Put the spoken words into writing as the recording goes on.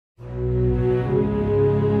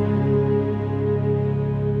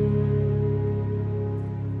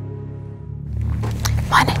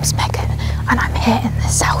name's Megan and I'm here in the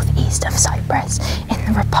southeast of Cyprus in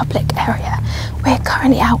the Republic area. We're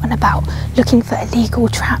currently out and about looking for illegal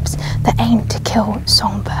traps that aim to kill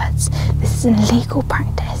songbirds. This is an illegal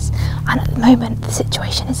practice and at the moment the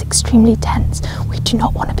situation is extremely tense. We do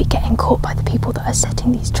not want to be getting caught by the people that are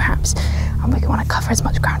setting these traps, and we want to cover as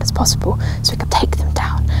much ground as possible so we can take them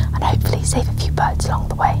down and hopefully save a few birds along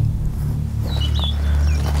the way.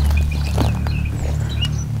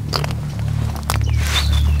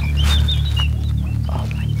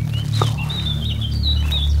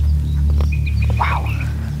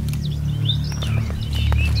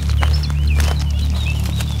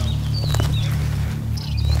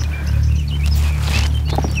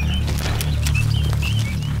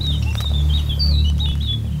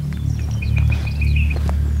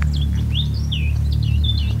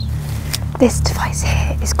 This device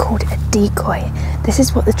here is called a decoy. This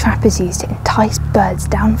is what the trappers use to entice birds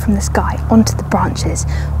down from the sky onto the branches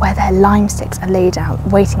where their lime sticks are laid out,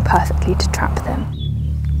 waiting perfectly to trap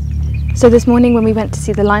them. So this morning when we went to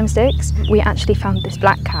see the lime sticks, we actually found this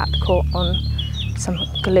black cat caught on some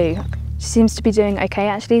glue. She seems to be doing okay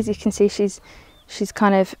actually. As you can see, she's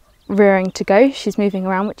kind of rearing to go. She's moving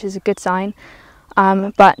around, which is a good sign,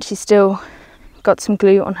 but she's still got some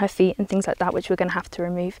glue on her feet and things like that, which we're going to have to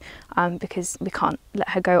remove because we can't let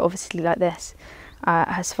her go obviously like this.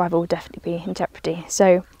 Her survival will definitely be in jeopardy,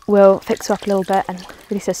 so we'll fix her up a little bit and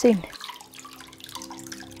release her soon.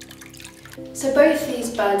 So both these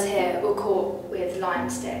birds here were caught with lime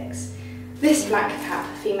sticks. This black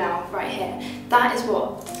cap female right here, that is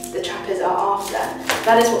what the trappers are after.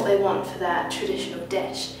 That is what they want for their traditional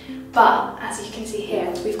dish. But as you can see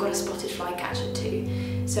here, we've got a spotted flycatcher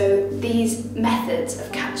too. So these methods of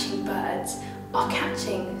catching birds are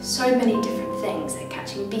catching so many different things. They're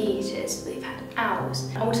catching bee eaters, they've had owls.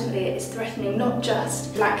 Ultimately, it's threatening not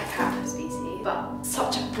just black cap species, but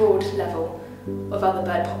such a broad level of other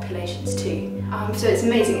bird populations too. So it's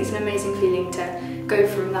amazing, it's an amazing feeling to go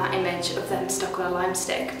from that image of them stuck on a lime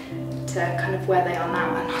stick to kind of where they are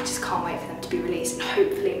now, and I just can't wait for them to be released, and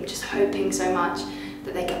hopefully, I'm just hoping so much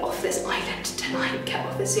that they get off this island tonight, get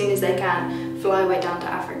off as soon as they can, fly away down to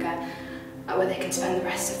Africa, where they can spend the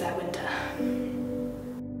rest of their winter.